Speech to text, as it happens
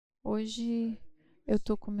Hoje eu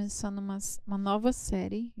estou começando uma nova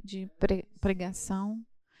série de pregação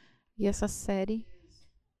e essa série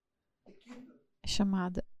é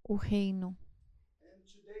chamada O Reino.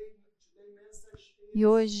 E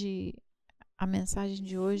hoje, a mensagem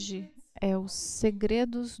de hoje é os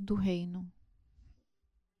Segredos do Reino.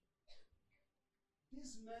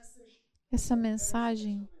 Essa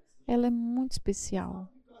mensagem, ela é muito especial.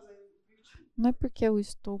 Não é porque eu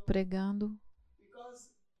estou pregando,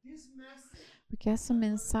 porque essa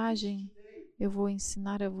mensagem eu vou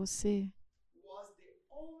ensinar a você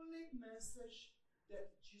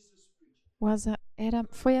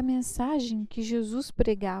foi a mensagem que Jesus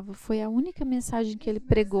pregava, foi a única mensagem que ele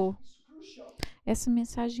pregou. Essa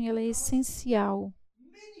mensagem ela é essencial,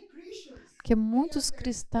 porque muitos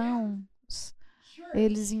cristãos,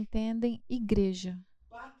 eles entendem igreja,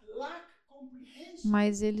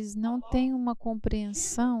 mas eles não têm uma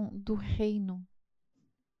compreensão do reino.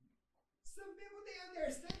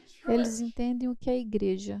 Eles entendem o que é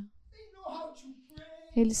igreja.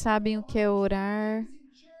 Eles sabem o que é orar,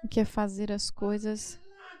 o que é fazer as coisas,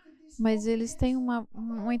 mas eles têm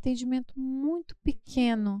um entendimento muito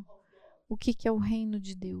pequeno o que é o reino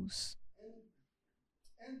de Deus.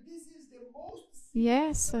 E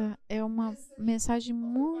essa é uma mensagem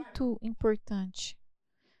muito importante.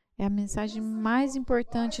 É a mensagem mais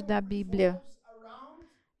importante da Bíblia.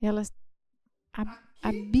 A,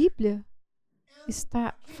 a Bíblia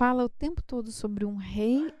fala o tempo todo sobre um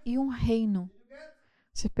rei e um reino.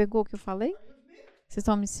 Você pegou o que eu falei? Vocês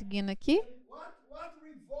estão me seguindo aqui?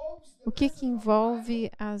 O que envolve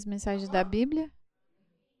as mensagens da Bíblia?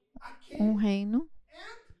 Um reino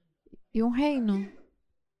e um reino.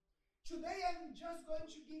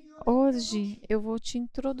 Hoje eu vou te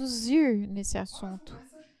introduzir nesse assunto,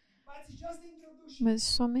 mas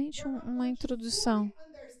somente uma introdução.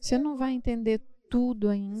 Você não vai entender tudo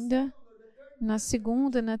ainda. Na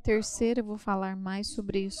segunda e na terceira eu vou falar mais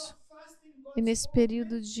sobre isso. E nesse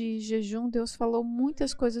período de jejum, Deus falou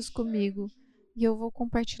muitas coisas comigo e eu vou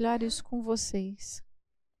compartilhar isso com vocês.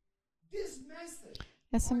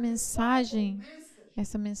 Essa mensagem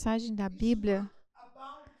da Bíblia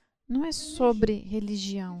não é sobre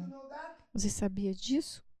religião. Você sabia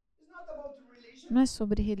disso? Não é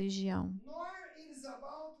sobre religião.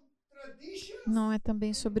 Não é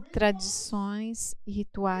também sobre tradições e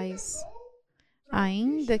rituais.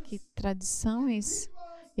 Ainda que tradições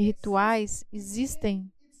e rituais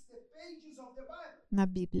existem na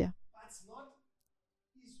Bíblia.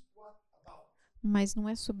 Mas não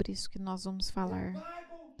é sobre isso que nós vamos falar.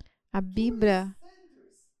 A Bíblia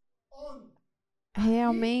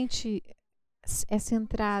realmente é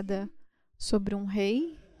centrada sobre um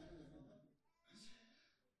rei,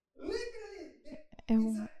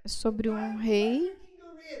 sobre um rei,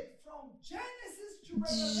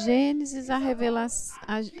 de Gênesis a Revelação,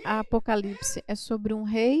 a Apocalipse, é sobre um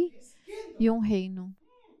rei e um reino.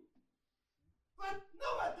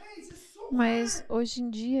 Mas hoje em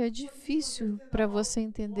dia é difícil para você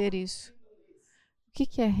entender isso. O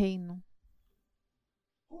que é reino?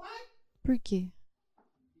 Por quê?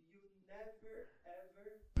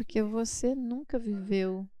 Porque você nunca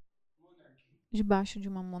viveu debaixo de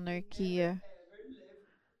uma monarquia.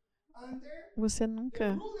 Você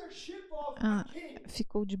nunca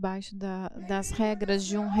ficou debaixo das regras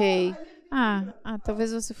de um rei.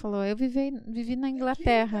 Talvez você falou, eu vivi na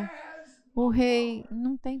Inglaterra. O rei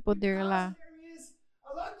não tem poder lá.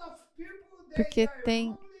 Porque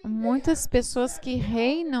tem muitas pessoas que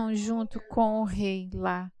reinam junto com o rei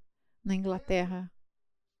lá na Inglaterra.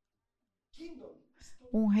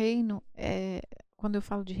 Um reino, quando eu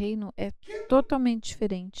falo de reino, é totalmente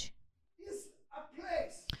diferente.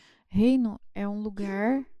 Reino é um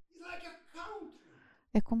lugar,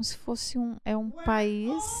 é como se fosse um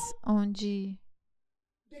país onde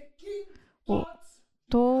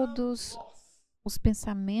todos os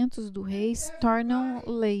pensamentos do rei se tornam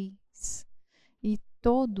leis e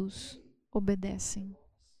todos obedecem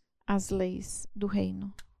às leis do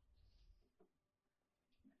reino.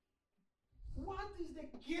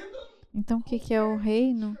 Então, o que é o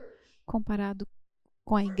reino comparado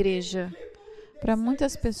com a igreja? Para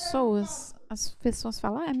muitas pessoas, as pessoas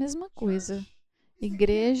falam, é a mesma coisa.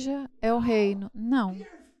 Igreja é o reino. Não.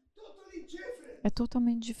 É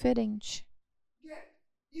totalmente diferente.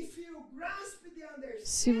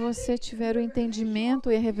 Se você tiver o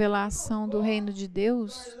entendimento e a revelação do reino de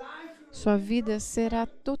Deus, sua vida será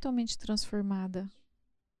totalmente transformada.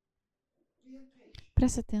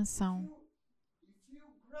 Preste atenção.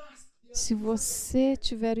 Se você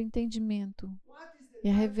tiver o entendimento e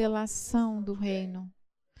a revelação do reino,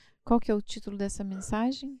 qual que é o título dessa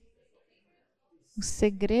mensagem? Os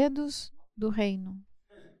segredos do reino.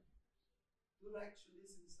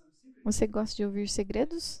 Você gosta de ouvir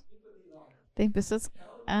segredos? Tem pessoas.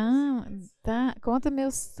 Ah, tá.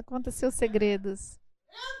 Conta seus segredos.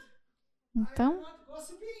 Então,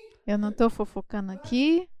 eu não estou fofocando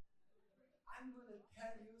aqui,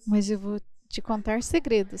 mas eu vou te contar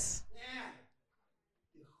segredos.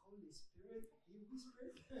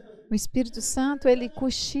 O Espírito Santo, ele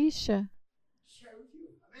cochicha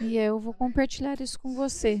e eu vou compartilhar isso com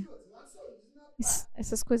você.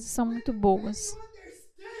 Essas coisas são muito boas.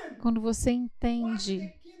 Quando você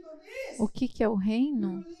entende o que é o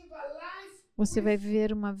reino, você vai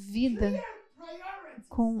viver uma vida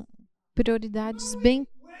com prioridades bem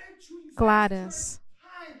claras.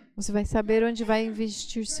 Você vai saber onde vai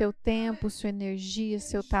investir seu tempo, sua energia,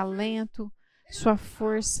 seu talento, sua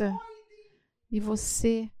força. E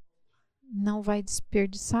você não vai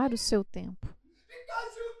desperdiçar o seu tempo.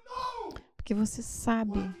 Porque você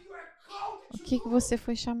sabe o que você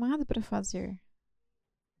foi chamado para fazer.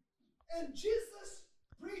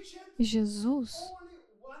 E Jesus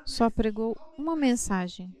só pregou uma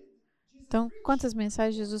mensagem. Então, quantas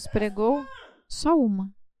mensagens Jesus pregou? Só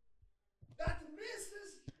uma.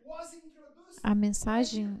 A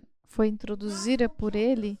mensagem foi introduzida por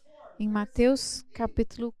ele em Mateus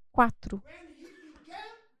capítulo 4,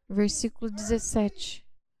 versículo 17,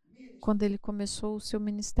 quando ele começou o seu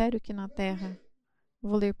ministério aqui na terra.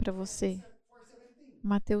 Vou ler para você.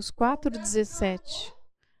 Mateus 4:17.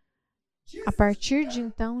 A partir de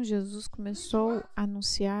então, Jesus começou a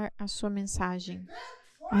anunciar a sua mensagem.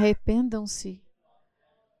 Arrependam-se,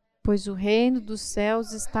 pois o reino dos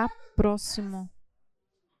céus está próximo.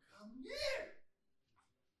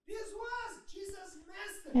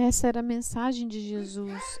 Essa era a mensagem de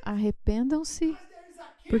Jesus. Arrependam-se,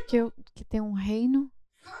 porque tem um reino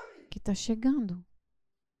que está chegando.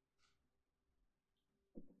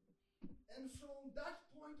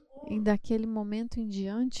 E daquele momento em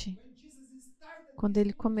diante, quando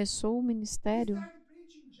ele começou o ministério,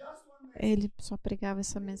 ele só pregava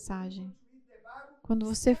essa mensagem. Quando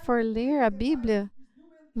você for ler a Bíblia,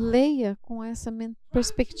 leia com essa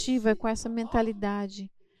perspectiva, com essa mentalidade.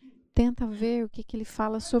 Tenta ver o que ele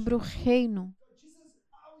fala sobre o reino,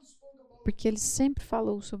 porque ele sempre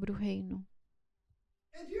falou sobre o reino.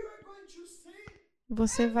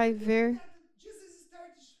 Você vai ver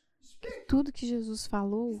que tudo que Jesus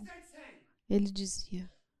falou, ele dizia: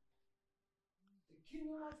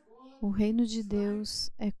 o reino de Deus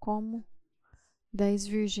é como 10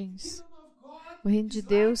 virgens. O reino de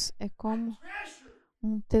Deus é como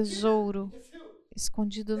um tesouro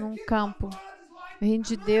escondido num campo. O reino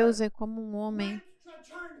de Deus é como um homem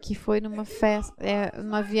que foi numa festa,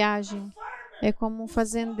 numa viagem. É como um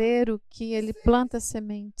fazendeiro que ele planta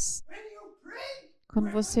sementes.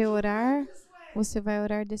 Quando você orar, você vai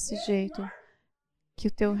orar desse jeito. Que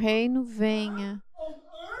o teu reino venha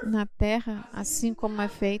na terra, assim como é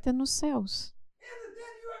feita nos céus.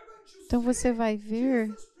 Então você vai ver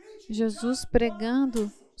Jesus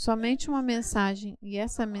pregando somente uma mensagem. E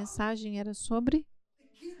essa mensagem era sobre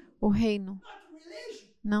o reino.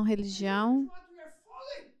 Não religião.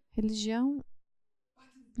 Religião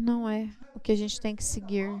não é o que a gente tem que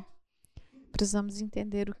seguir. Precisamos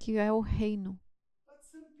entender o que é o reino.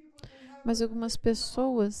 Mas algumas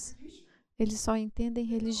pessoas, eles só entendem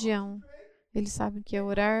religião. Eles sabem o que é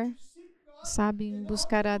orar, sabem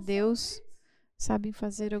buscar a Deus, sabem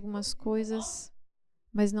fazer algumas coisas,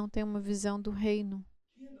 mas não têm uma visão do reino.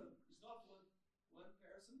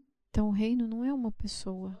 Então, o reino não é uma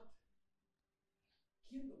pessoa.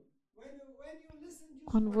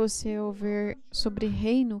 Quando você ouvir sobre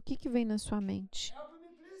reino, o que vem na sua mente?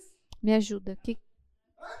 Me ajuda.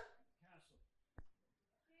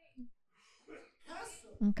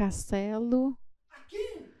 Um castelo,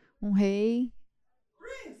 um rei,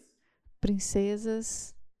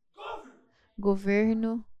 princesas,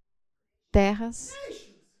 governo, terras,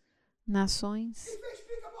 nações.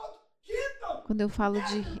 Quando eu falo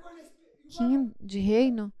de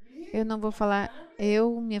reino, eu não vou falar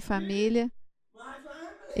eu, minha família,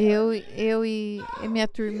 eu e minha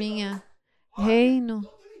turminha. Reino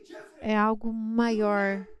é algo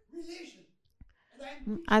maior.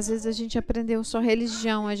 Às vezes a gente aprendeu só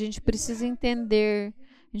religião, a gente precisa entender.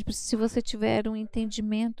 Se você tiver um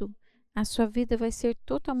entendimento, a sua vida vai ser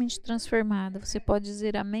totalmente transformada. Você pode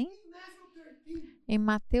dizer amém? Em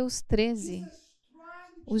Mateus 13,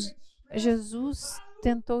 Jesus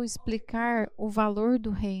tentou explicar o valor do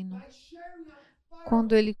reino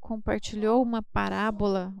quando ele compartilhou uma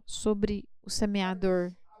parábola sobre o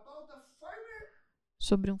semeador,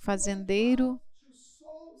 sobre um fazendeiro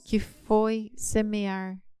que foi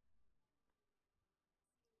semear.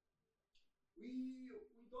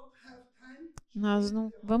 Nós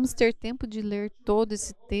não vamos ter tempo de ler todo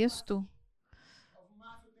esse texto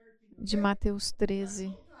de Mateus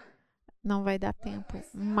 13. Não vai dar tempo.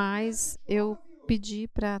 Mas eu pedi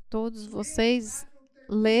para todos vocês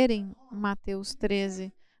lerem Mateus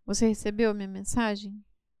 13. Você recebeu a minha mensagem?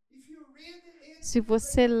 Se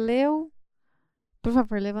você leu, por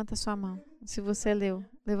favor, levanta sua mão. Se você leu,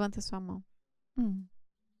 levanta sua mão.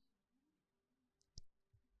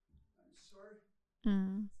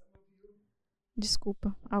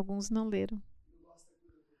 Desculpa, alguns não leram.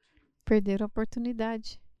 Perderam a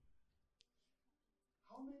oportunidade.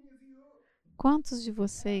 Quantos de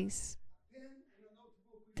vocês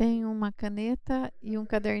têm uma caneta e um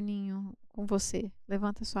caderninho com você?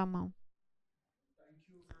 Levanta sua mão.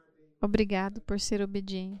 Obrigado por ser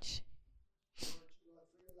obediente.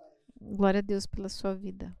 Glória a Deus pela sua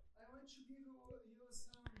vida.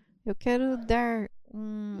 Eu quero dar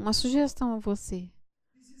uma sugestão a você.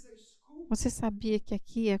 Você sabia que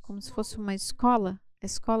aqui é como se fosse uma escola? A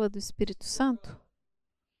escola do Espírito Santo?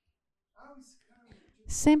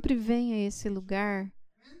 Sempre venha a esse lugar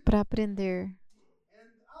para aprender.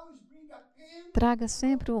 Traga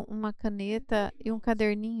sempre uma caneta e um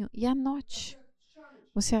caderninho e anote.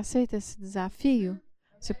 Você aceita esse desafio?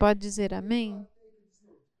 Você pode dizer amém?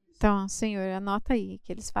 Então, Senhor, anota aí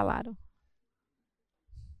que eles falaram.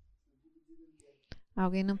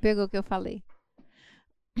 Alguém não pegou o que eu falei.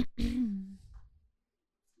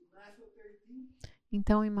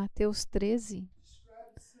 Então, em Mateus 13,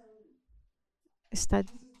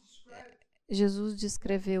 Jesus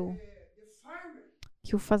descreveu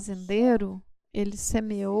que o fazendeiro, ele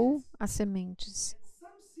semeou as sementes.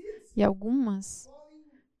 E algumas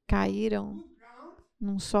caíram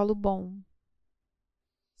num solo bom.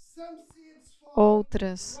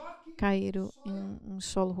 Outras caíram em um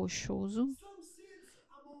solo rochoso.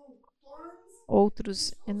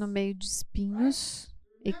 Outros no meio de espinhos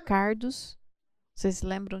e cardos. Vocês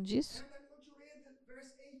lembram disso?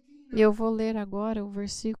 E eu vou ler agora o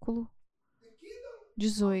versículo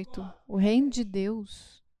 18. O reino de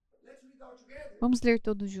Deus. Vamos ler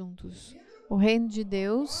todos juntos. O reino de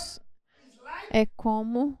Deus é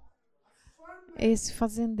como esse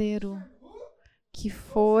fazendeiro que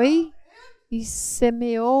foi e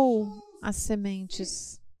semeou as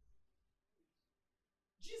sementes.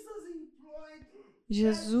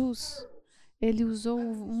 Jesus, ele usou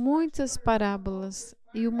muitas parábolas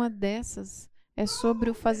e uma dessas é sobre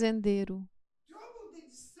o fazendeiro.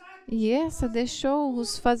 E essa deixou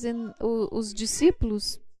os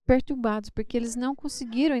discípulos perturbados, porque eles não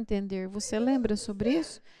conseguiram entender. Você lembra sobre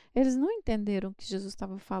isso? Eles não entenderam o que Jesus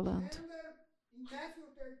estava falando.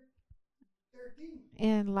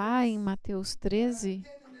 É lá em Mateus 13,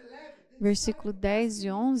 versículo 10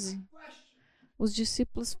 e 11, os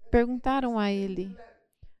discípulos perguntaram a ele.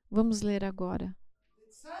 Vamos ler agora.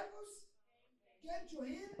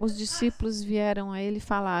 Os discípulos vieram a ele e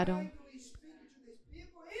falaram: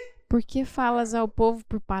 Por que falas ao povo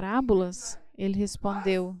por parábolas? Ele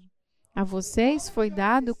respondeu: A vocês foi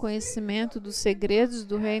dado o conhecimento dos segredos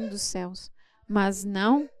do reino dos céus, mas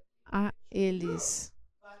não a eles.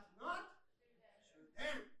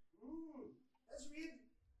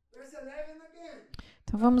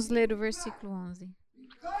 Então vamos ler o versículo 11.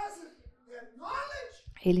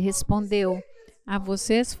 Ele respondeu: A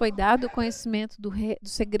vocês foi dado o conhecimento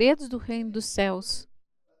dos segredos do reino dos céus,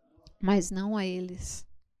 mas não a eles.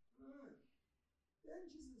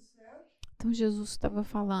 Então Jesus estava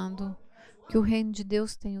falando que o reino de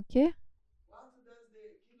Deus tem o quê?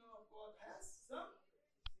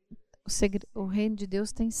 O reino de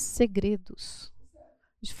Deus tem segredos.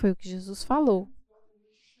 Isso foi o que Jesus falou.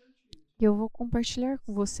 E eu vou compartilhar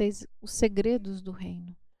com vocês os segredos do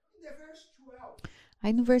reino.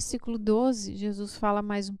 Aí no versículo 12, Jesus fala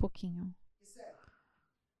mais um pouquinho.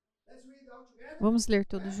 Vamos ler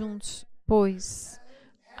todos juntos? Pois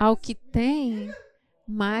ao que tem,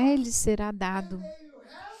 mais lhe será dado,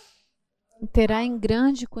 e terá em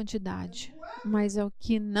grande quantidade. Mas ao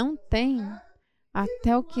que não tem,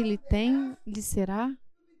 até o que lhe tem, lhe será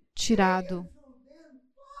tirado.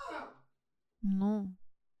 Não.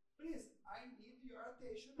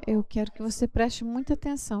 Eu quero que você preste muita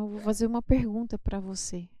atenção. Eu vou fazer uma pergunta para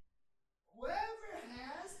você.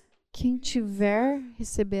 Quem tiver,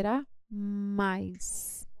 receberá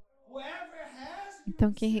mais.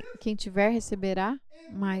 Então, quem tiver, receberá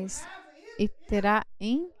mais. E terá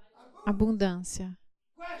em abundância.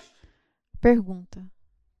 Pergunta.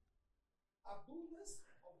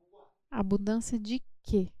 Abundância de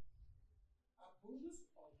quê?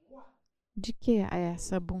 De que é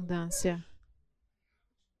essa abundância?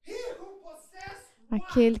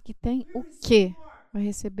 Aquele que tem o quê? Vai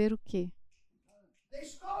receber o quê?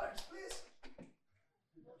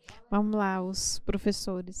 Vamos lá, os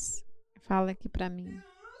professores. Fala aqui para mim.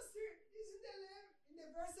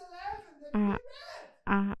 A,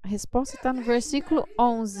 a resposta está no versículo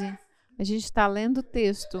 11. A gente está lendo o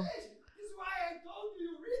texto.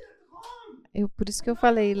 Por isso que eu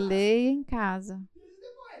falei, leia em casa.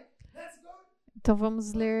 Então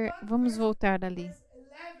vamos ler, vamos voltar ali.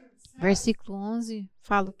 Versículo 11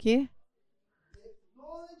 fala o quê?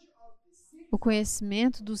 O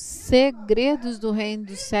conhecimento dos segredos do reino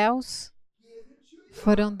dos céus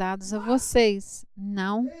foram dados a vocês,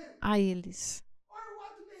 não a eles.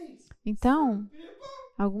 Então,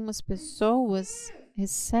 algumas pessoas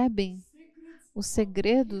recebem os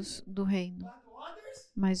segredos do reino,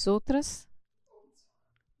 mas outras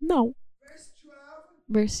não.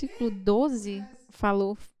 Versículo 12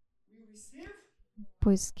 falou: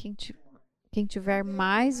 pois quem tiver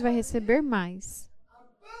mais vai receber mais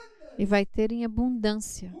e vai ter em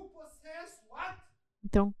abundância.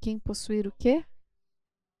 Então, quem possuir o quê?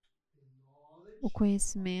 O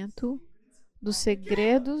conhecimento dos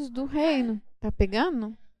segredos do reino. Tá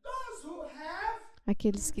pegando?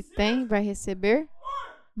 Aqueles que têm vai receber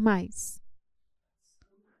mais.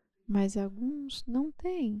 Mas alguns não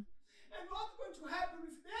têm.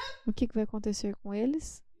 O que vai acontecer com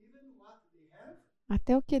eles?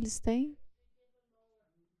 Até o que eles têm.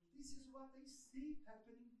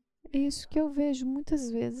 É isso que eu vejo muitas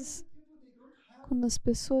vezes. Quando as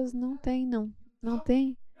pessoas não têm, não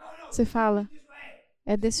têm, você fala,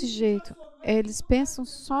 é desse jeito. Eles pensam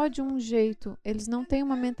só de um jeito. Eles não têm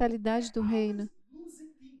uma mentalidade do reino.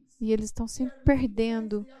 E eles estão sempre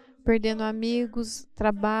perdendo amigos,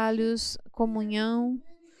 trabalhos, comunhão.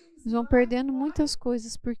 Eles vão perdendo muitas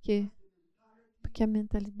coisas. Por quê? Porque a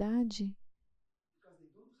mentalidade,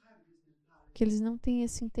 que eles não têm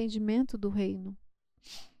esse entendimento do reino.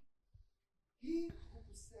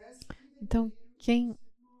 Então, quem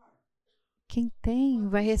tem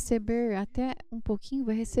vai receber até um pouquinho,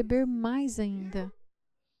 vai receber mais ainda.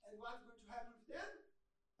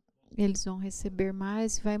 Eles vão receber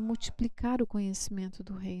mais e vai multiplicar o conhecimento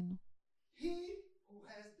do reino.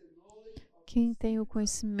 Quem tem o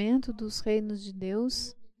conhecimento dos reinos de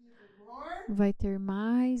Deus vai ter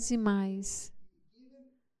mais e mais.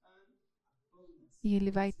 E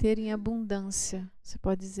ele vai ter em abundância. Você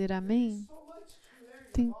pode dizer amém?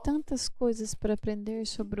 Tem tantas coisas para aprender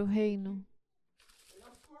sobre o reino.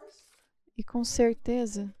 E com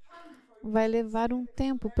certeza vai levar um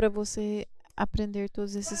tempo para você aprender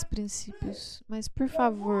todos esses princípios. Mas, por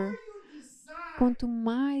favor, quanto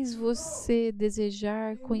mais você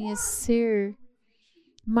desejar conhecer,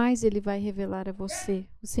 mais ele vai revelar a você.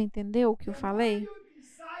 Você entendeu o que eu falei?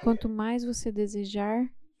 Quanto mais você desejar,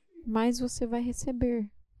 mais você vai receber.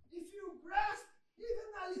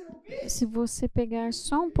 Se você pegar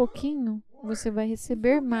só um pouquinho, você vai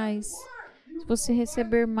receber mais. Se você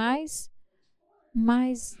receber mais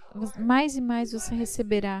e mais você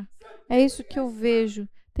receberá. É isso que eu vejo.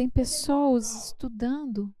 Tem pessoas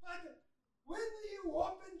estudando.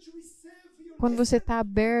 Quando você está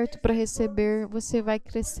aberto para receber, você vai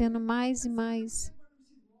crescendo mais e mais.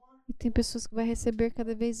 E tem pessoas que vão receber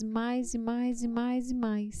cada vez mais e mais e mais e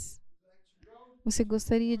mais. Você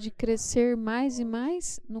gostaria de crescer mais e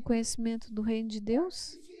mais no conhecimento do reino de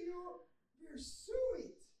Deus?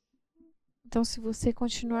 Então, se você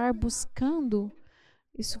continuar buscando,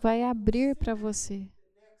 isso vai abrir para você.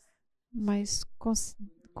 Mas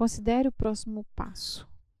considere o próximo passo.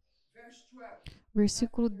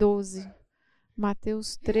 Versículo 12.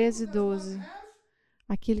 Mateus 13, 12.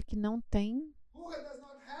 Aquele que não tem,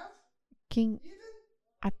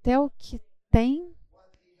 até o que tem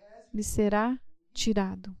lhe será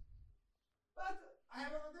tirado.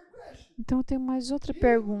 Então eu tenho mais outra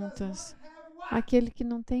pergunta. Aquele que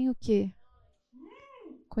não tem o quê?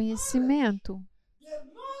 Conhecimento.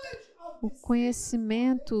 O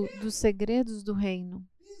conhecimento dos segredos do reino.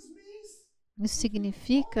 Isso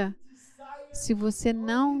significa, se você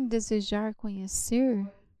não desejar conhecer,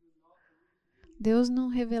 Deus não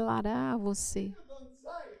revelará a você.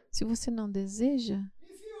 Se você não deseja,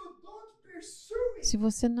 se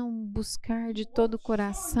você não buscar de todo o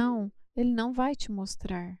coração, Ele não vai te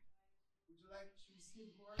mostrar.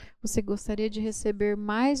 Você gostaria de receber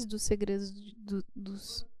mais dos segredos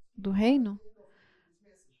do reino?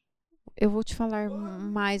 Eu vou te falar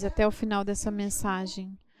mais até o final dessa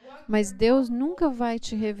mensagem. Mas Deus nunca vai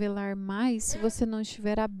te revelar mais se você não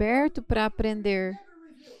estiver aberto para aprender.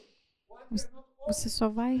 Você só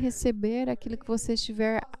vai receber aquilo que você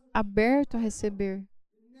estiver aberto a receber.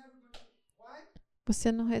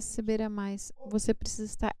 Você não receberá mais. Você precisa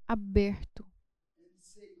estar aberto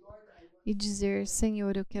e dizer: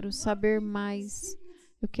 Senhor, eu quero saber mais,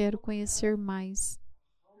 eu quero conhecer mais.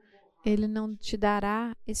 Ele não te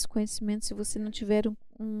dará esse conhecimento se você não tiver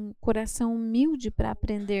um coração humilde para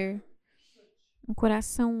aprender. Um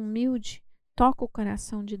coração humilde toca o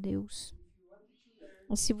coração de Deus.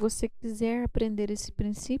 E se você quiser aprender esse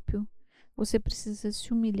princípio, você precisa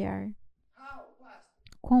se humilhar.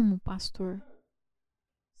 Como, pastor?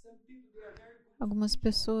 Algumas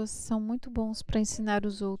pessoas são muito bons para ensinar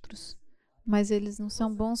os outros, mas eles não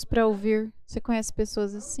são bons para ouvir. Você conhece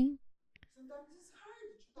pessoas assim?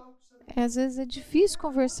 Às vezes é difícil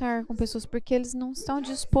conversar com pessoas porque eles não estão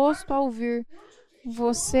dispostos a ouvir.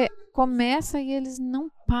 Você começa e eles não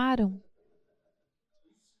param.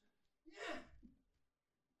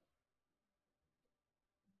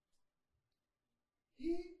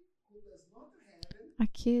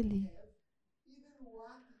 Aquele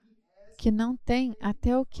que não tem,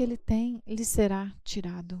 até o que ele tem lhe será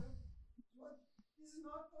tirado.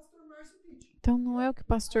 Então não é o que o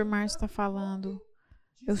pastor Marcio está falando.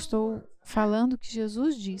 Eu estou falando o que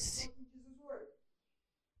Jesus disse.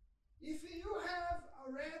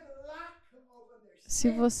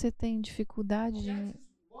 Se você tem dificuldade de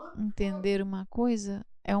entender uma coisa,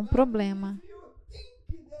 é um problema.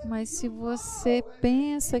 Mas se você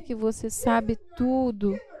pensa que você sabe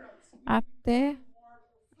tudo, até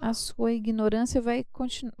a sua ignorância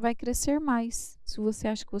vai crescer mais. Se você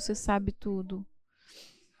acha que você sabe tudo.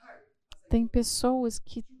 Tem pessoas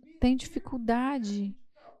que têm dificuldade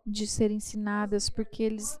de ser ensinadas porque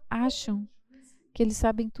eles acham que eles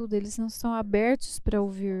sabem tudo, eles não estão abertos para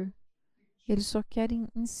ouvir, eles só querem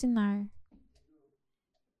ensinar.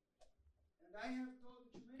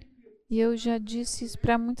 E eu já disse isso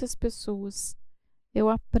para muitas pessoas. Eu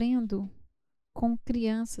aprendo com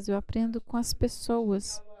crianças, eu aprendo com as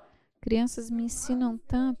pessoas. Crianças me ensinam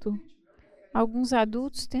tanto. Alguns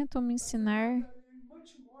adultos tentam me ensinar,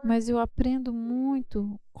 mas eu aprendo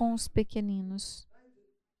muito com os pequeninos.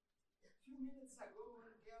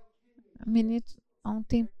 Menino, há um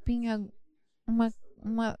tempinho, uma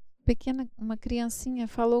uma criancinha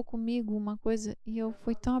falou comigo uma coisa e eu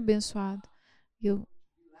fui tão abençoado. Eu,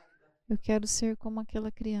 eu quero ser como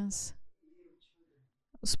aquela criança,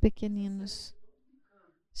 os pequeninos.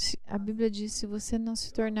 A Bíblia diz: se você não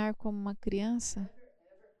se tornar como uma criança,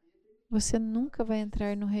 você nunca vai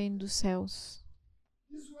entrar no reino dos céus.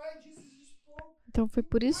 Então foi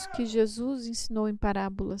por isso que Jesus ensinou em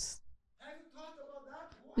parábolas.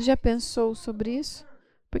 Já pensou sobre isso?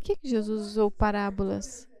 Por que Jesus usou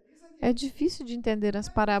parábolas? É difícil de entender as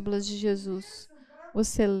parábolas de Jesus.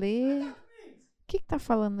 Você lê, o que está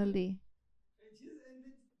falando ali?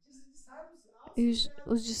 E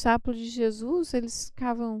os discípulos de Jesus, eles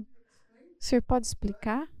ficavam, o senhor pode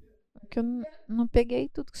explicar? Porque eu não peguei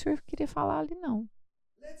tudo que o senhor queria falar ali, não.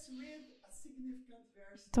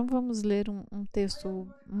 Então vamos ler um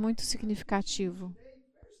texto muito significativo.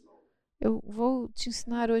 Eu vou te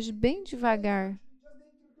ensinar hoje bem devagar.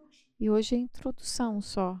 E hoje é a introdução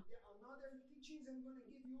só.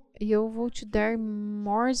 E eu vou te dar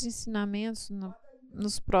maiores ensinamentos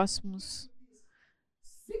nos próximos.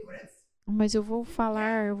 Mas eu vou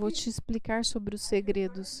falar, eu vou te explicar sobre os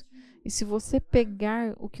segredos. E se você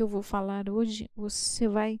pegar o que eu vou falar hoje, você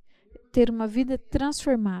vai ter uma vida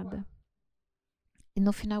transformada. E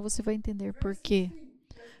no final você vai entender por quê.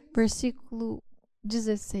 Versículo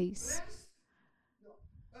 16.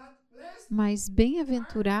 Mas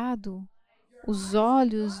bem-aventurado os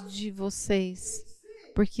olhos de vocês,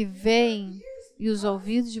 porque veem, e os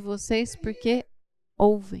ouvidos de vocês, porque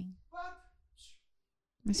ouvem.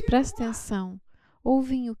 Mas presta atenção.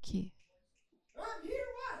 Ouvem o quê?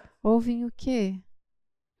 Ouvem o quê?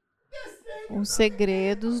 Os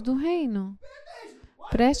segredos do reino.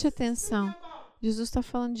 Preste atenção. Jesus está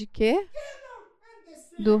falando de quê?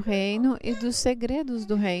 Do reino e dos segredos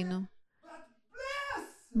do reino.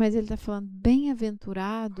 Mas ele está falando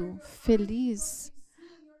bem-aventurado, feliz,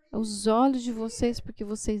 os olhos de vocês porque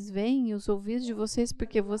vocês veem, e os ouvidos de vocês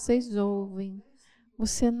porque vocês ouvem.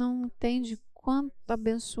 Você não entende quanto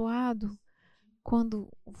abençoado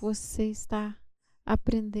quando você está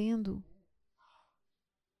aprendendo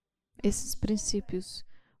esses princípios.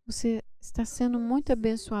 Você está sendo muito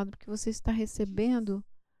abençoado porque você está recebendo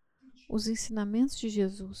os ensinamentos de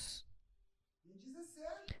Jesus.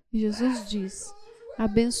 Jesus diz: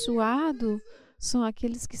 abençoado são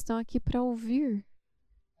aqueles que estão aqui para ouvir.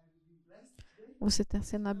 Você está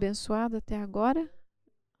sendo abençoado até agora?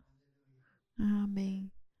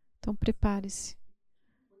 Amém. Então prepare-se.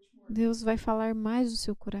 Deus vai falar mais do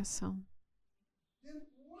seu coração.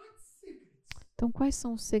 Então, quais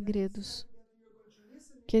são os segredos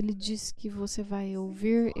que ele diz que você vai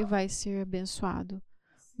ouvir e vai ser abençoado?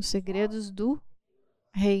 Os segredos do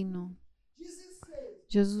reino.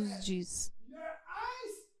 Jesus diz: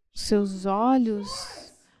 seus olhos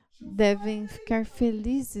devem ficar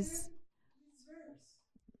felizes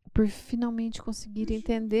por finalmente conseguir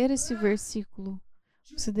entender esse versículo.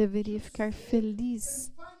 Você deveria ficar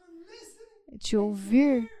feliz de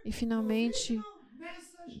ouvir e finalmente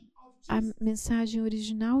a mensagem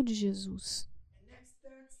original de Jesus.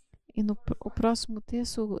 E no o próximo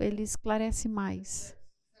texto ele esclarece mais.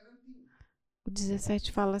 O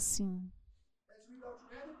 17 fala assim.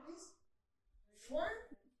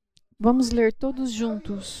 Vamos ler todos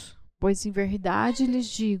juntos. Pois em verdade lhes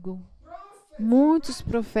digo, muitos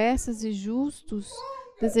profetas e justos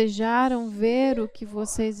desejaram ver o que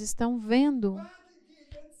vocês estão vendo,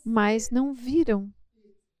 mas não viram.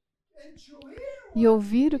 E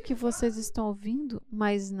ouvir o que vocês estão ouvindo,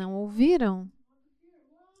 mas não ouviram.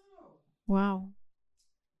 Uau!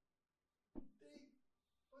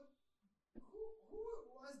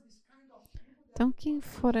 Então, quem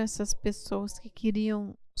foram essas pessoas que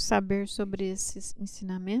queriam saber sobre esses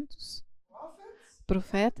ensinamentos?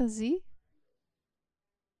 Profetas e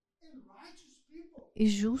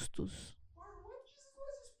justos.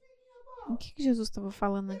 O que Jesus estava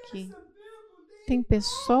falando aqui? Tem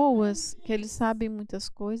pessoas que eles sabem muitas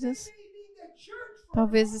coisas,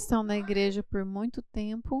 talvez estão na igreja por muito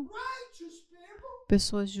tempo,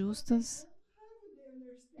 pessoas justas,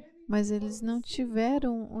 mas eles não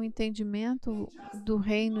tiveram o entendimento do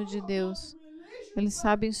reino de Deus. Eles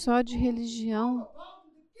sabem só de religião,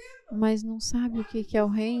 mas não sabem o que é o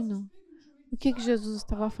reino. O que Jesus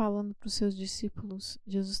estava falando para os seus discípulos?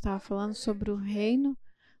 Jesus estava falando sobre o reino.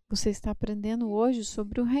 Você está aprendendo hoje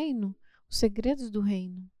sobre o reino, os segredos do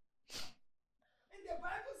reino.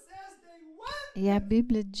 E a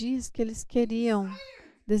Bíblia diz que eles queriam,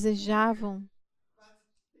 desejavam,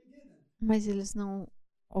 mas eles não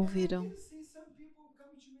ouviram.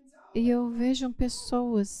 E eu vejo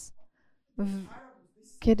pessoas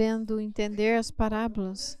querendo entender as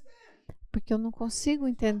parábolas, porque eu não consigo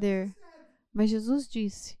entender. Mas Jesus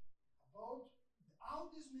disse,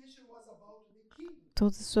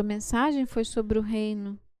 toda a sua mensagem foi sobre o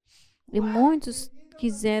reino. E muitos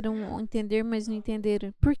quiseram entender, mas não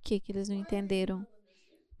entenderam. Por que que eles não entenderam?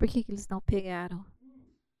 Por que que eles não pegaram?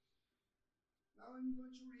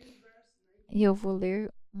 E eu vou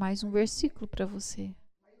ler mais um versículo para você.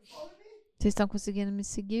 Vocês estão conseguindo me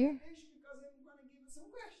seguir?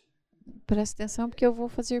 Presta atenção porque eu vou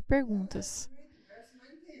fazer perguntas.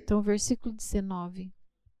 Então, versículo 19.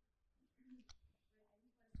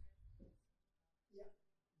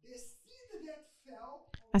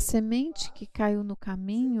 A semente que caiu no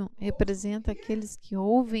caminho representa aqueles que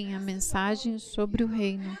ouvem a mensagem sobre o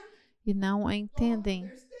reino e não a entendem.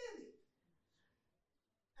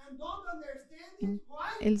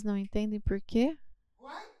 Eles não entendem por quê?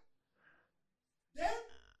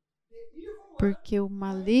 Porque o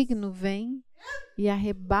maligno vem e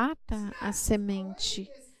arrebata a semente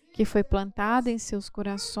que foi plantada em seus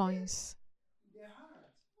corações.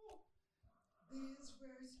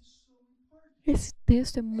 Esse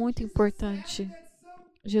texto é muito importante.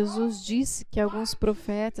 Jesus disse que alguns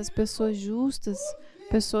profetas, pessoas justas,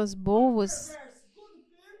 pessoas boas,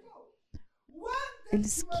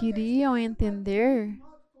 eles queriam entender,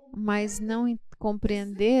 mas não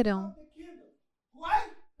compreenderam.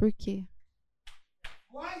 Por quê?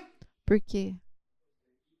 Por quê?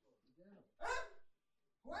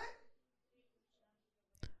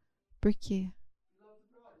 Por quê?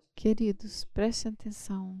 Queridos, prestem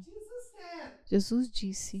atenção. Jesus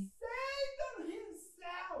disse,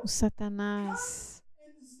 o Satanás,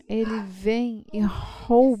 ele vem e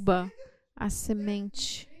rouba a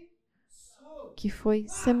semente que foi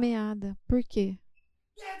semeada. Por quê?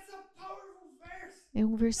 É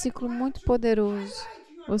um versículo muito poderoso.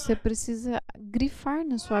 Você precisa grifar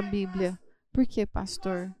na sua Bíblia. Por quê,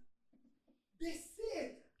 pastor?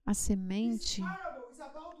 A semente,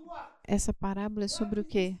 essa parábola é sobre o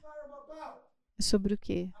quê? É sobre o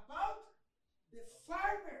quê?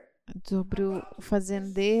 Sobre o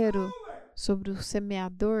fazendeiro, sobre o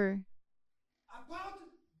semeador,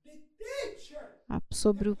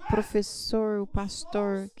 sobre o professor, o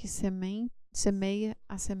pastor que semeia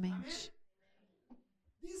a semente.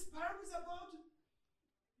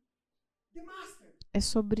 É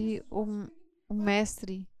sobre o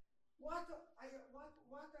mestre.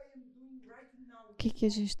 O que a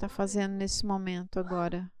gente está fazendo nesse momento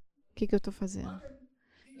agora? O que eu estou fazendo?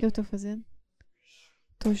 O que eu estou fazendo?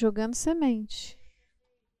 Estou jogando semente.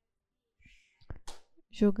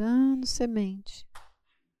 jogando semente.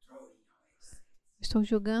 Estou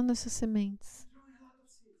jogando essas sementes.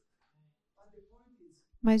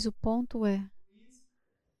 Mas o ponto é,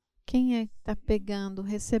 quem é que está pegando,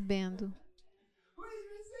 recebendo?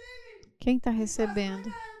 Quem está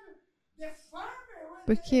recebendo?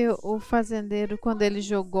 Porque o fazendeiro, quando ele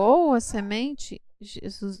jogou a semente,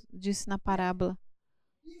 Jesus disse na parábola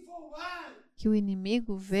que o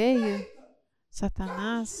inimigo veio,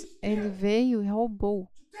 Satanás, ele veio e roubou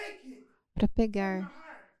para pegar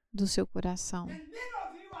do seu coração.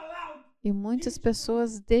 E muitas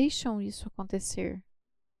pessoas deixam isso acontecer.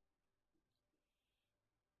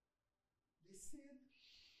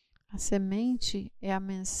 A semente é a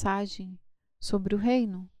mensagem sobre o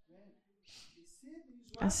reino.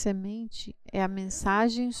 A semente é a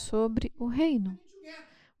mensagem sobre o reino.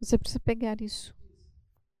 Você precisa pegar isso.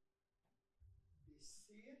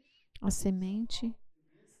 A semente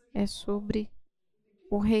é sobre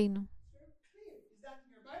o reino.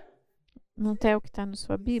 Não é o que está na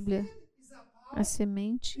sua Bíblia? A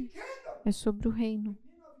semente é sobre o reino.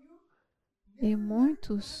 E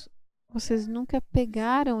muitos, vocês nunca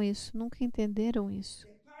pegaram isso, nunca entenderam isso.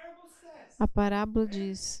 A parábola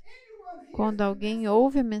diz, quando alguém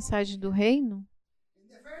ouve a mensagem do reino,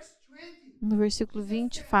 no versículo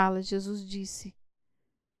 20 fala, Jesus disse,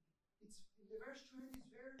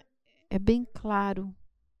 é bem claro,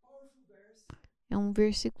 é um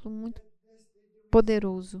versículo muito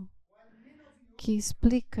poderoso, que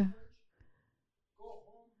explica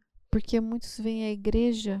porque muitos vêm à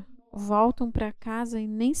igreja, voltam para casa e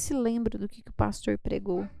nem se lembram do que o pastor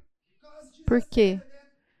pregou. Por quê?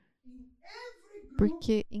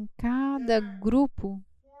 Porque em cada grupo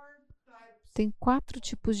tem 4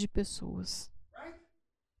 tipos de pessoas,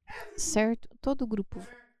 certo? Todo grupo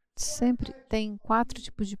sempre tem 4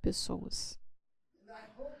 tipos de pessoas.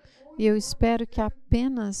 E eu espero que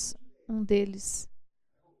apenas um deles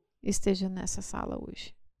esteja nessa sala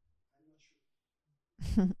hoje.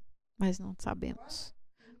 Mas não sabemos.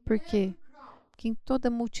 Por quê? Porque em toda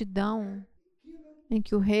multidão em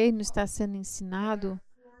que o reino está sendo ensinado,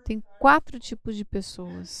 tem 4 tipos de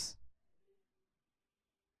pessoas.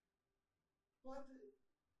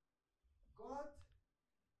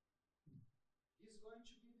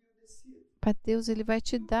 Para Deus, Ele vai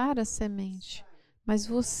te dar a semente, mas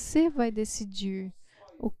você vai decidir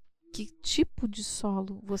o que tipo de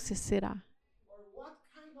solo você será,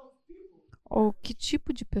 ou que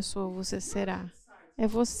tipo de pessoa você será. É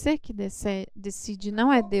você que decide,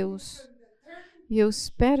 não é Deus. E eu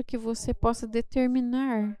espero que você possa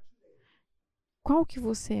determinar qual que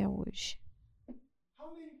você é hoje.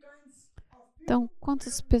 Então,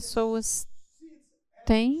 quantas pessoas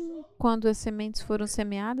tem quando as sementes foram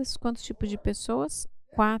semeadas? Quantos tipos de pessoas?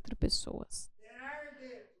 4 pessoas.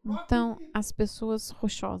 Então, as pessoas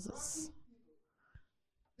rochosas.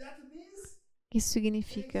 Isso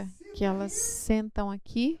significa que elas sentam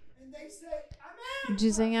aqui,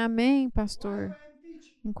 dizem amém, pastor,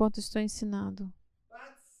 enquanto estou ensinando.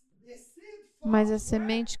 Mas a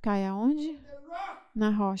semente cai aonde? Na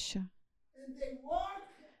rocha.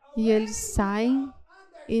 E eles saem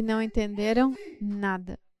e não entenderam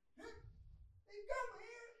nada.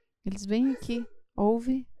 Eles vêm aqui,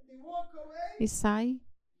 ouvem e saem,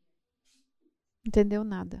 entendeu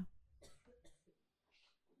nada.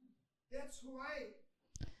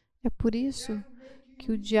 É por isso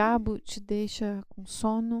que o diabo te deixa com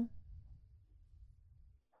sono.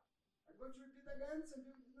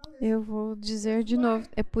 Eu vou dizer de novo.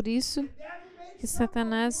 É por isso que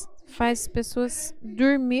Satanás faz pessoas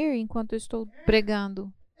dormir enquanto eu estou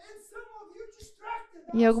pregando.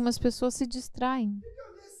 E algumas pessoas se distraem.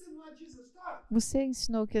 Você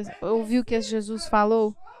ouviu o que Jesus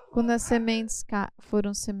falou? Quando as sementes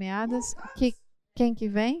foram semeadas, quem que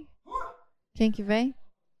vem? Quem que vem?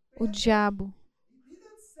 O diabo.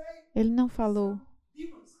 Ele não falou.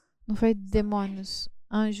 Não foi demônios,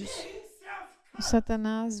 anjos. O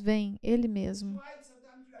Satanás vem, ele mesmo.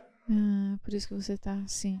 Por isso que você está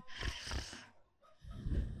assim,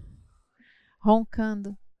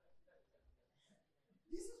 roncando.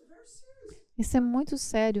 Isso é muito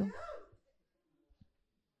sério.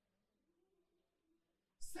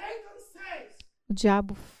 O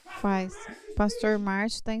diabo faz. O pastor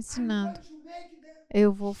Marcio está ensinando.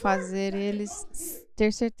 Eu vou fazer eles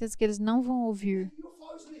ter certeza que eles não vão ouvir.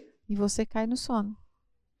 E você cai no sono.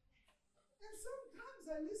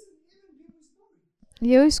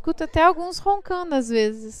 E eu escuto até alguns roncando às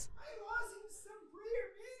vezes.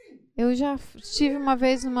 Eu já estive uma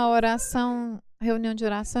vez numa reunião de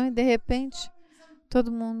oração, e de repente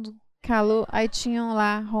todo mundo calou, aí tinham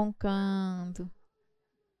lá roncando.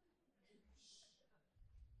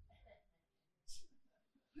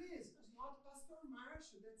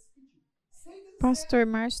 Pastor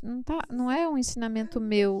Márcio, não é um ensinamento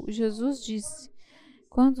meu. Jesus disse: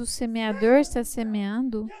 quando o semeador está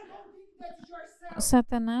semeando, o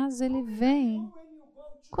Satanás ele vem.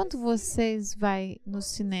 Quando vocês vai no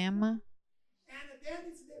cinema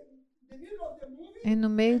e no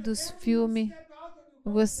meio dos filmes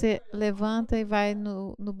você levanta e vai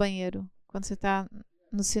no banheiro quando você está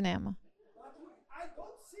no cinema.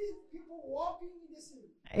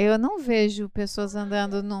 Eu não vejo pessoas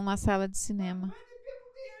andando numa sala de cinema.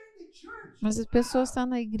 Mas as pessoas estão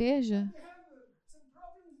na igreja,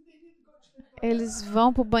 eles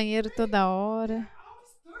vão para o banheiro toda hora,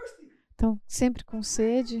 estão sempre com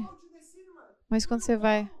sede. Mas quando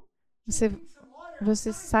você,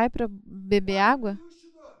 você sai para beber água,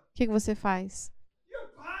 o que você faz?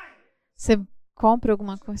 Você compra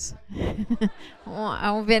alguma coisa?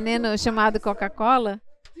 um veneno chamado Coca-Cola?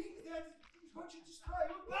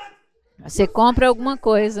 Você compra alguma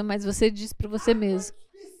coisa, mas você diz para você mesmo: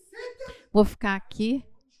 vou ficar aqui,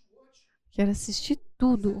 quero assistir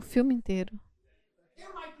tudo, o filme inteiro.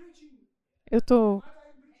 Eu tô,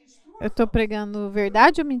 eu tô pregando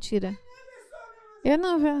verdade ou mentira? Eu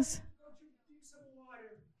não vejo.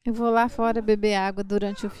 Eu vou lá fora beber água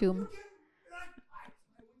durante o filme.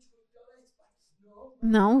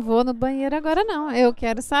 Não vou no banheiro agora não. Eu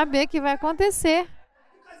quero saber o que vai acontecer,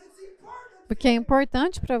 porque é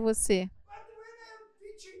importante para você.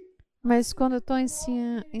 Mas quando eu estou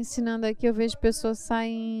ensinando aqui, eu vejo pessoas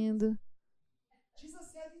saindo.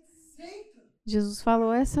 Jesus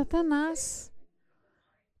falou: é Satanás.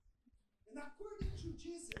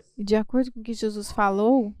 E de acordo com o que Jesus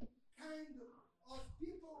falou,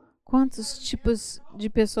 quantos tipos de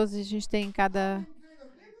pessoas a gente tem em cada.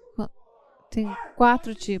 Tem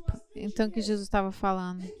 4 tipos. Então, o que Jesus estava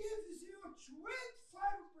falando?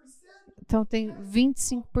 Então, tem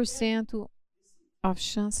 25% a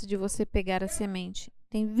chance de você pegar a semente.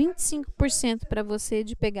 Tem 25% para você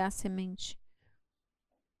de pegar a semente.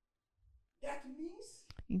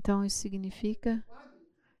 Então, isso significa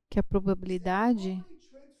que a probabilidade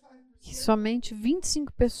que somente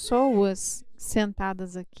 25 pessoas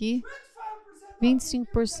sentadas aqui,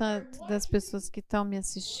 25% das pessoas que estão me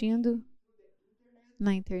assistindo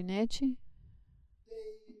na internet,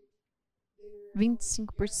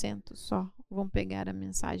 25% só vão pegar a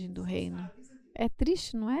mensagem do reino. É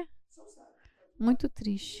triste, não é? Muito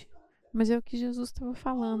triste. Mas é o que Jesus estava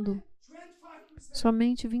falando.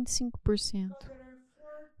 Somente 25%.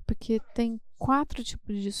 Porque tem 4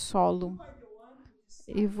 tipos de solo.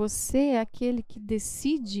 E você é aquele que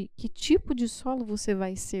decide que tipo de solo você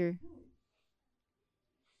vai ser.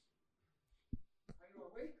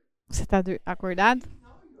 Você está acordado?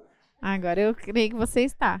 Agora eu creio que você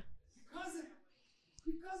está.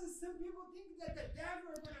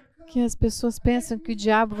 Que as pessoas pensam que o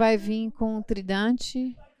diabo vai vir com um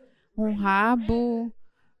tridente, um rabo,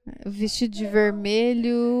 vestido de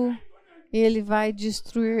vermelho, e ele vai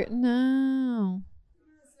destruir. Não.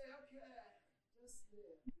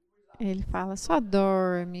 Ele fala: só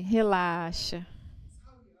dorme, relaxa.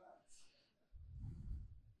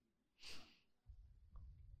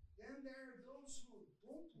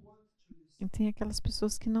 E tem aquelas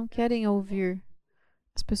pessoas que não querem ouvir,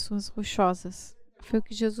 as pessoas rochosas. Foi o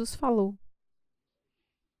que Jesus falou.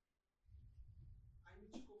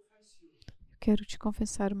 Eu quero te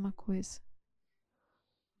confessar uma coisa.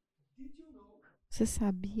 Você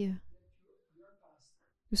sabia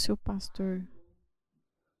que o seu pastor,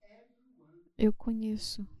 eu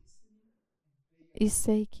conheço e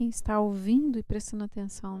sei quem está ouvindo e prestando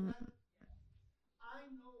atenção.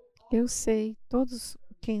 Eu sei todos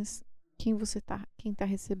quem você quem está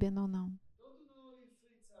recebendo ou não.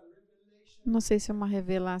 Não sei se é uma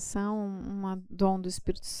revelação, um dom do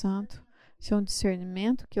Espírito Santo, se é um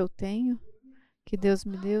discernimento que eu tenho, que Deus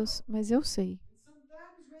me deu, mas eu sei.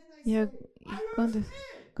 E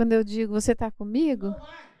quando eu digo, você está comigo?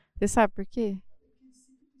 Você sabe por quê?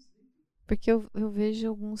 Porque eu vejo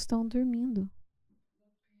alguns estão dormindo.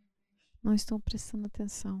 Não estão prestando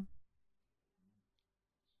atenção.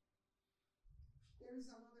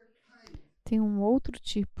 Tem um outro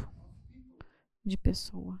tipo de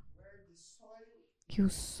pessoa que o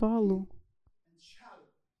solo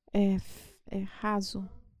é raso.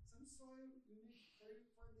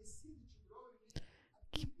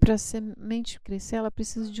 Que para a semente crescer, ela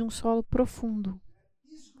precisa de um solo profundo.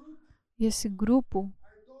 E esse grupo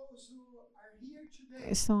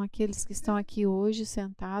são aqueles que estão aqui hoje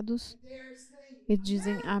sentados e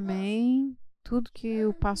dizem amém, tudo que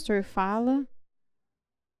o pastor fala.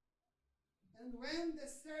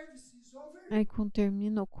 Aí quando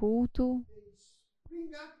termina o culto,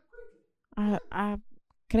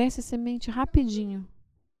 Cresce a semente rapidinho.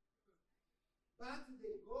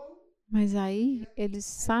 Mas aí eles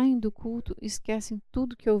saem do culto e esquecem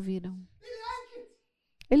tudo que ouviram.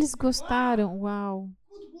 Eles gostaram, uau,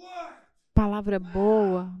 palavra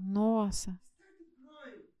boa, nossa.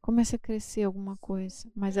 Começa a crescer alguma coisa,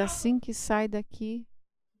 mas assim que sai daqui,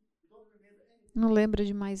 não lembra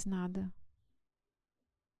de mais nada.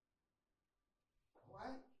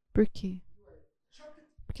 Por quê?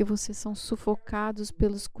 Porque vocês são sufocados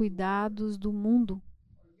pelos cuidados do mundo.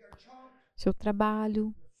 Seu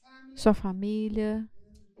trabalho, sua família.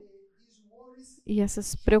 E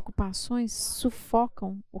essas preocupações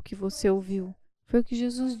sufocam o que você ouviu. Foi o que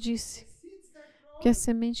Jesus disse. Que a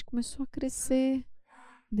semente começou a crescer.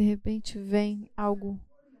 De repente vem algo.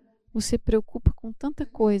 Você preocupa com tanta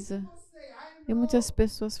coisa. E muitas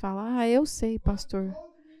pessoas falam: ah, eu sei, pastor.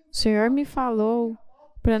 O Senhor me falou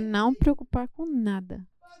para não preocupar com nada.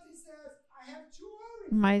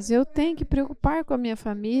 Mas eu tenho que preocupar com a minha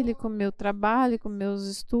família, com o meu trabalho, com meus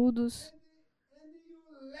estudos.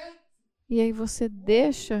 E aí você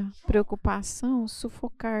deixa preocupação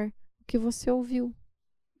sufocar o que você ouviu.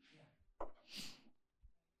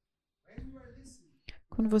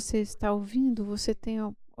 Quando você está ouvindo, você tem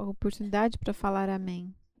a oportunidade para falar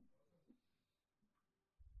amém.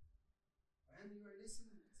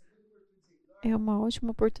 É uma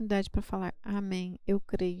ótima oportunidade para falar amém, eu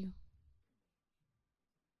creio.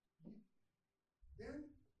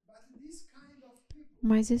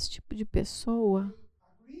 Mas esse tipo de pessoa,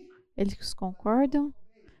 eles concordam,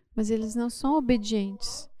 mas eles não são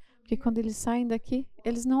obedientes. Porque quando eles saem daqui,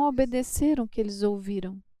 eles não obedeceram o que eles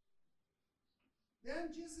ouviram.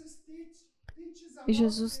 E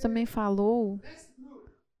Jesus também falou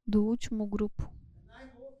do último grupo.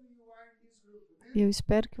 E eu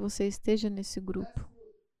espero que você esteja nesse grupo.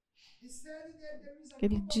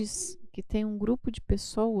 Ele diz que tem um grupo de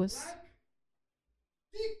pessoas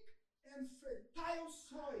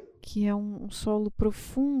que é um solo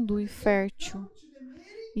profundo e fértil.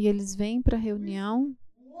 E eles vêm para a reunião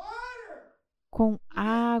com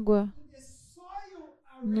água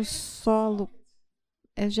no solo.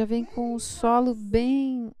 Já vem com o solo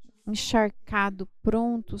bem encharcado,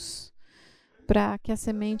 prontos para que a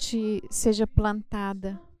semente seja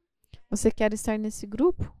plantada. Você quer estar nesse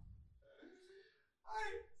grupo?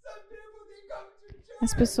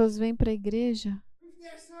 As pessoas vêm para a igreja.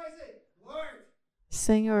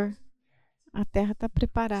 Senhor, a terra está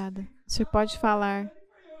preparada. O Senhor pode falar.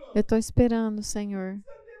 Eu estou esperando, Senhor.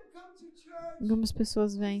 Algumas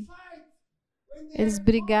pessoas vêm. Eles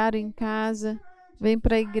brigaram em casa, vêm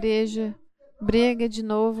para a igreja, briga de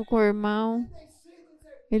novo com o irmão.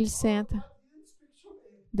 Ele senta.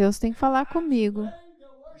 Deus tem que falar comigo.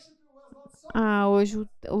 Ah, hoje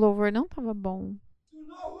o louvor não estava bom.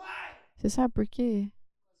 Você sabe por quê?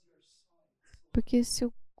 Porque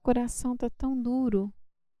seu coração está tão duro.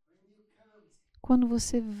 Quando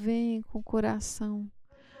você vem com o coração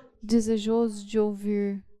desejoso de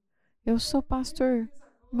ouvir. Eu sou pastor,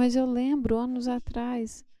 mas eu lembro anos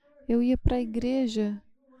atrás, eu ia para a igreja,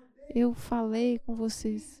 eu falei com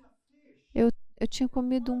vocês, eu tinha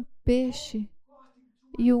comido um peixe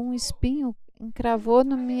e um espinho encravou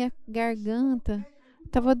na minha garganta,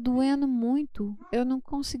 estava doendo muito, eu não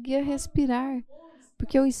conseguia respirar,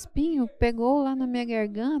 porque o espinho pegou lá na minha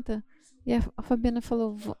garganta e a Fabiana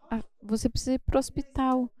falou, você precisa ir para o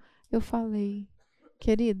hospital. Eu falei,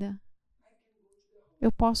 querida,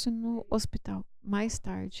 eu posso ir no hospital mais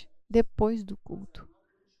tarde, depois do culto,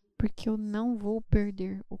 porque eu não vou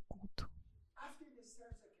perder o culto.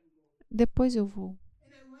 Depois eu vou.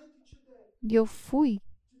 E eu fui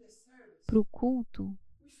para o culto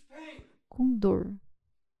com dor.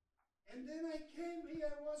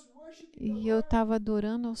 E eu estava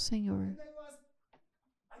adorando ao Senhor.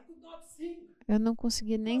 Eu não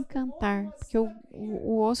conseguia nem cantar, porque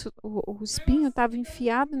o espinho estava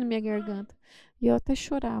enfiado na minha garganta. E eu até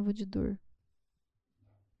chorava de dor.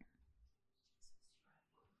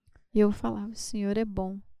 E eu falava, Senhor é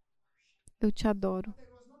bom, eu te adoro.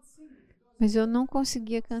 Mas eu não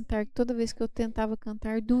conseguia cantar, toda vez que eu tentava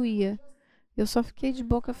cantar, doía. Eu só fiquei de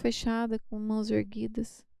boca fechada, com mãos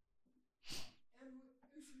erguidas.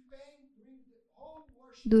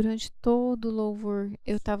 Durante todo o louvor,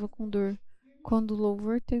 eu estava com dor. Quando o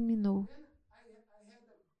louvor terminou,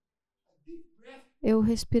 eu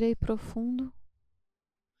respirei profundo,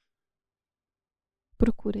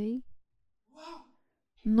 procurei.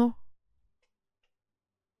 No.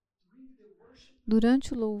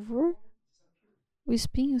 Durante o louvor, o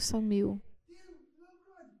espinho sumiu.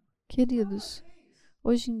 Queridos,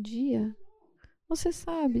 hoje em dia, você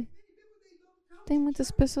sabe, tem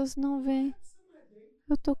muitas pessoas que não vêm.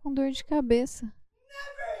 Eu tô com dor de cabeça.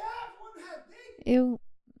 Eu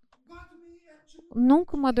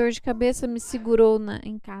nunca uma dor de cabeça me segurou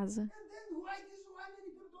em casa.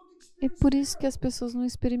 E por isso que as pessoas não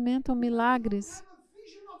experimentam milagres,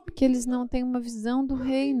 porque eles não têm uma visão do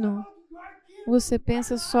reino. Você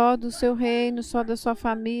pensa só do seu reino, só da sua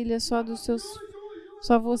família, só dos seus,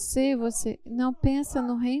 só você não pensa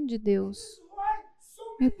no reino de Deus.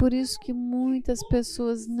 É por isso que muitas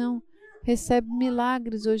pessoas não recebem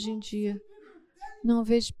milagres hoje em dia. Não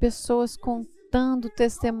vejo pessoas contando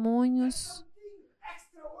testemunhos.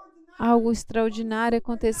 Algo extraordinário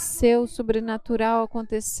aconteceu, sobrenatural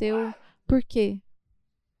aconteceu. Por quê?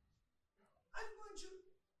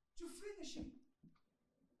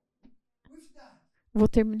 Vou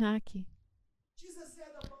terminar aqui.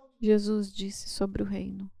 Jesus disse sobre o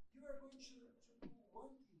reino.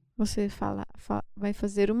 Você vai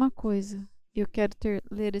fazer uma coisa. Eu quero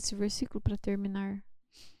ler esse versículo para terminar.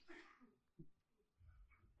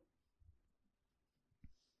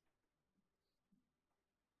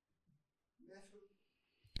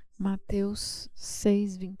 Mateus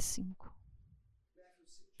 6:25.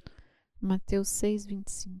 Mateus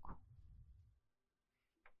 6:25.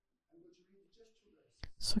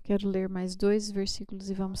 Só quero ler mais 2 versículos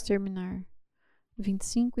e vamos terminar.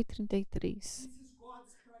 25 e 33.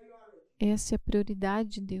 Essa é a prioridade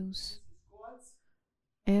de Deus.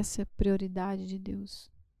 Essa é a prioridade de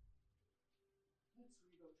Deus.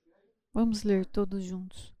 Vamos ler todos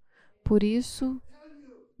juntos. Por isso,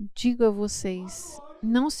 digo a vocês,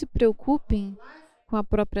 não se preocupem com a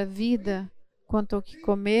própria vida, quanto ao que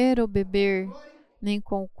comer ou beber, nem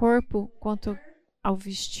com o corpo, quanto ao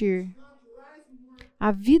vestir.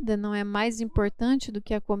 A vida não é mais importante do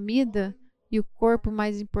que a comida e o corpo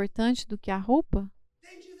mais importante do que a roupa?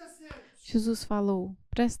 Jesus falou,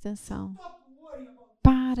 presta atenção,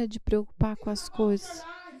 para de preocupar com as coisas,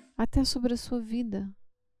 até sobre a sua vida.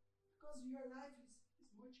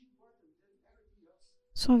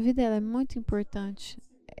 Sua vida ela é muito importante.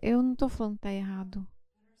 Eu não estou falando que está errado,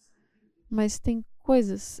 mas tem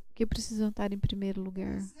coisas que precisam estar em primeiro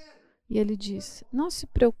lugar. E ele diz, não se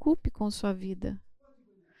preocupe com sua vida.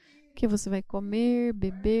 O que você vai comer,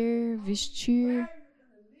 beber, vestir,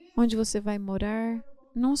 onde você vai morar.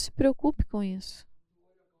 Não se preocupe com isso.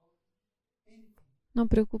 Não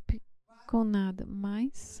preocupe com nada,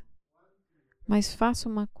 mas faça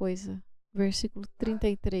uma coisa. Versículo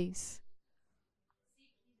 33.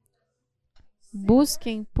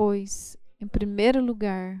 Busquem, pois, em primeiro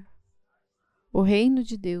lugar, o reino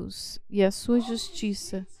de Deus e a sua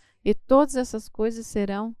justiça, e todas essas coisas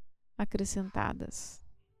serão acrescentadas.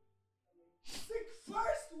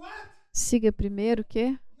 Siga primeiro o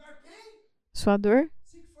quê? Sua dor?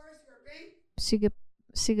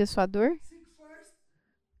 Siga sua dor?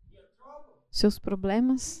 Seus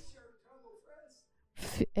problemas?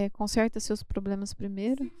 Conserta seus problemas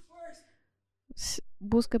primeiro?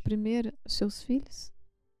 Busca primeiro seus filhos?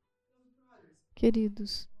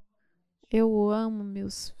 Queridos, eu amo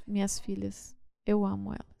minhas filhas. Eu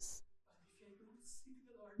amo elas.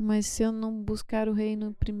 Mas se eu não buscar o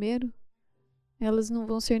reino primeiro, elas não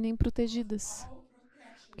vão ser nem protegidas.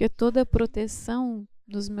 Porque toda a proteção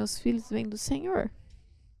dos meus filhos vem do Senhor.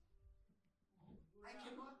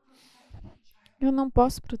 Eu não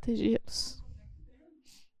posso protegê-los.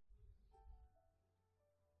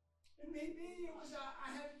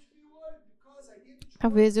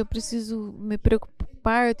 Talvez eu preciso me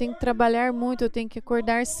preocupar, eu tenho que trabalhar muito, eu tenho que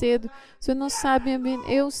acordar cedo. Você não sabe,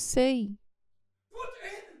 eu sei.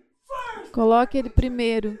 Coloque ele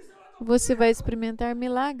primeiro. Você vai experimentar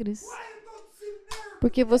milagres.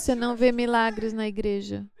 Porque você não vê milagres na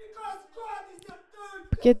igreja.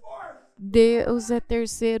 Porque Deus é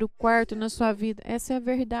terceiro, quarto na sua vida. Essa é a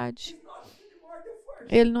verdade.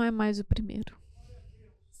 Ele não é mais o primeiro.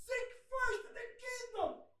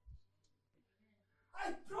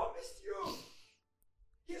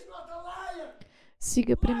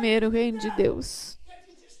 Siga primeiro o reino de Deus.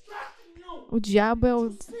 O diabo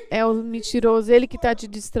é o mentiroso, ele que está te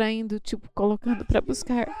distraindo, tipo, colocando para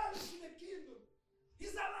buscar.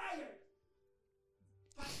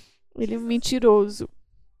 Ele é um mentiroso.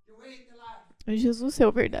 Jesus é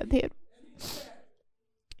o verdadeiro.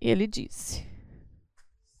 E ele disse: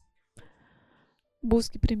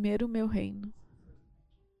 busque primeiro o meu reino.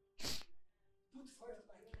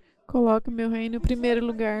 Coloque o meu reino em primeiro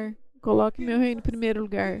lugar. Coloque meu reino em primeiro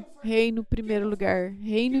lugar. Reino em primeiro lugar.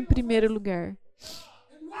 Reino em primeiro lugar.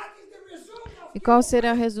 E qual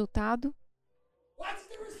será o resultado?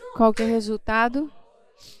 Qual que é o resultado?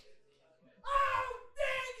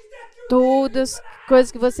 Todas as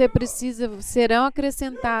coisas que você precisa serão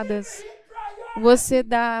acrescentadas. Você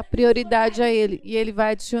dá prioridade a Ele e Ele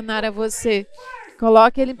vai adicionar a você.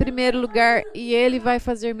 Coloque Ele em primeiro lugar e Ele vai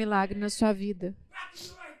fazer milagre na sua vida.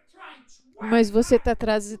 Mas você está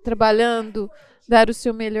trabalhando, dar o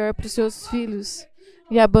seu melhor para os seus filhos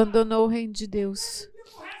e abandonou o reino de Deus.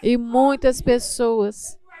 E muitas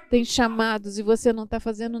pessoas têm chamados e você não está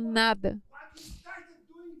fazendo nada.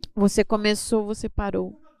 Você começou, você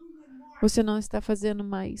parou. Você não está fazendo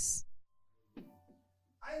mais.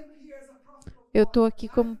 Eu estou aqui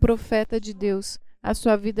como profeta de Deus. A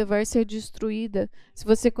sua vida vai ser destruída se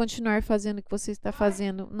você continuar fazendo o que você está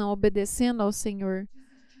fazendo, não obedecendo ao Senhor.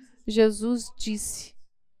 Jesus disse: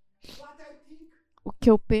 o que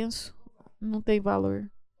eu penso não tem valor.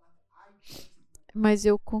 Mas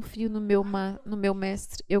eu confio no meu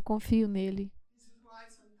mestre. Eu confio nele.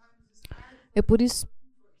 É por isso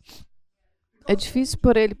é difícil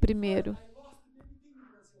por ele primeiro.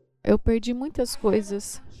 Eu perdi muitas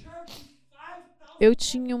coisas. Eu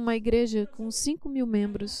tinha uma igreja com 5.000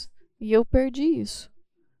 membros e eu perdi isso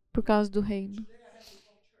por causa do reino.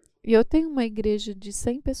 E eu tenho uma igreja de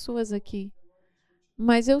 100 pessoas aqui.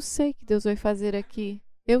 Mas eu sei que Deus vai fazer aqui.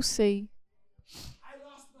 Eu sei.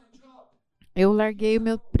 Eu larguei o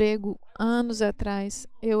meu emprego anos atrás.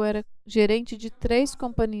 Eu era gerente de 3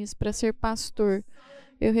 companhias para ser pastor.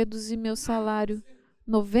 Eu reduzi meu salário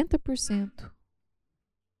 90%.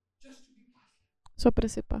 Só para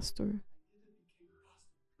ser pastor.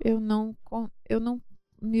 Eu não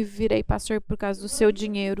me virei pastor por causa do seu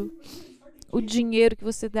dinheiro. O dinheiro que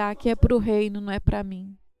você dá aqui é para o reino, não é para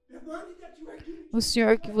mim. O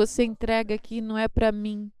Senhor que você entrega aqui não é para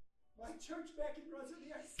mim.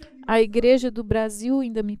 A igreja do Brasil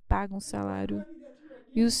ainda me paga um salário.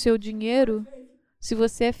 E o seu dinheiro, se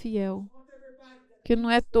você é fiel, que não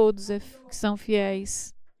é todos que são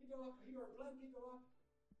fiéis.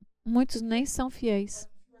 Muitos nem são fiéis.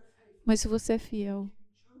 Mas se você é fiel,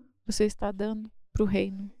 você está dando para o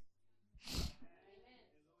reino.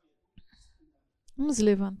 Vamos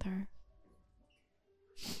levantar.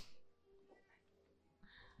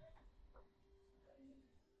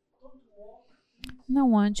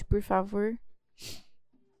 Não ande, por favor.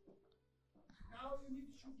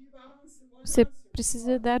 Você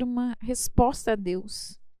precisa dar uma resposta a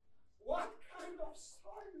Deus.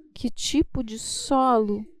 Que tipo de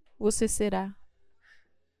solo você será?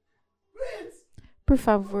 Por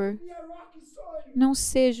favor, não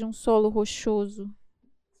seja um solo rochoso.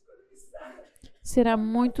 Será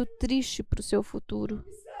muito triste para o seu futuro.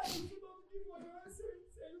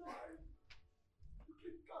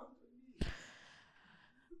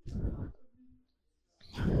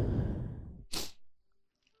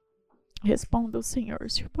 Responda ao Senhor. O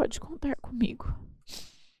Senhor pode contar comigo.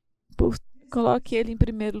 Coloque Ele em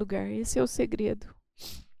primeiro lugar. Esse é o segredo.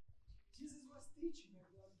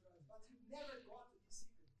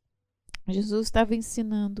 Jesus estava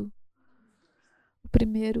ensinando.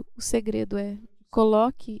 O segredo é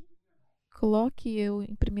coloque eu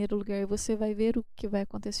em primeiro lugar e você vai ver o que vai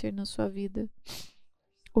acontecer na sua vida.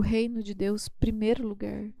 O reino de Deus, primeiro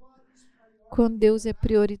lugar. Quando Deus é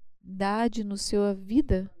prioridade na sua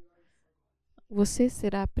vida, você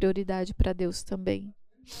será prioridade para Deus também.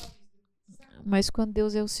 Mas quando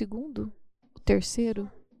Deus é o segundo, o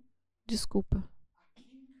terceiro, desculpa.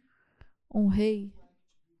 Um rei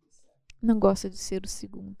não gosta de ser o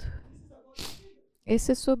segundo.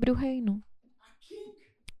 Esse é sobre o reino.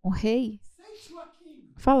 O rei,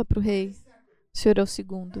 fala para o rei, o Senhor é o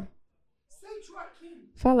segundo.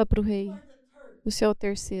 Fala para o rei, o Senhor é o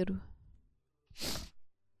terceiro.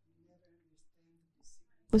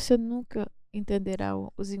 Você nunca entenderá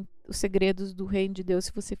os segredos do reino de Deus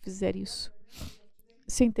se você fizer isso.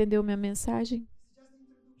 Você entendeu minha mensagem?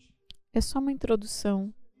 É só uma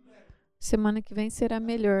introdução. Semana que vem será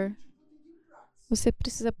melhor. Você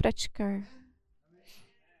precisa praticar.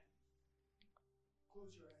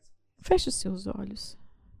 Feche os seus olhos.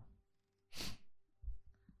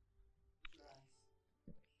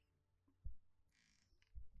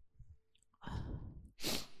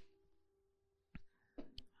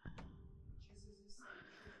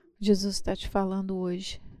 Jesus está te falando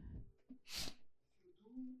hoje.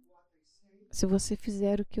 Se você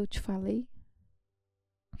fizer o que eu te falei,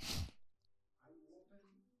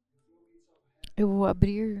 eu vou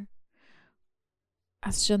abrir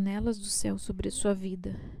as janelas do céu sobre a sua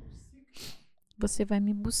vida. Você vai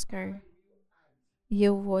me buscar e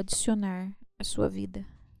eu vou adicionar a sua vida.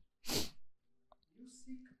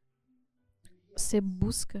 Você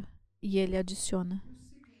busca e Ele adiciona.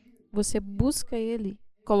 Você busca Ele,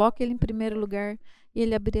 coloca Ele em primeiro lugar e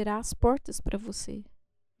Ele abrirá as portas para você.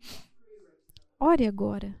 Ore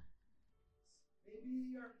agora.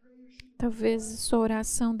 Talvez sua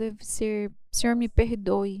oração deve ser: Senhor, me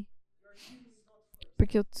perdoe,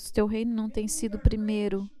 porque o teu reino não tem sido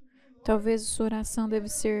primeiro. Talvez sua oração deve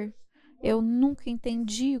ser: eu nunca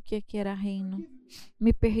entendi o que era reino.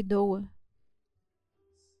 Me perdoa.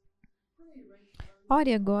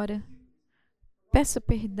 Ore agora. Peça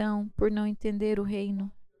perdão por não entender o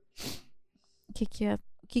reino. O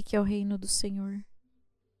que é o reino do Senhor?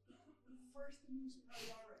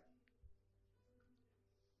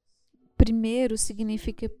 Primeiro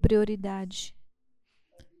significa prioridade.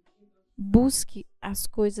 Busque as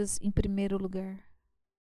coisas em primeiro lugar.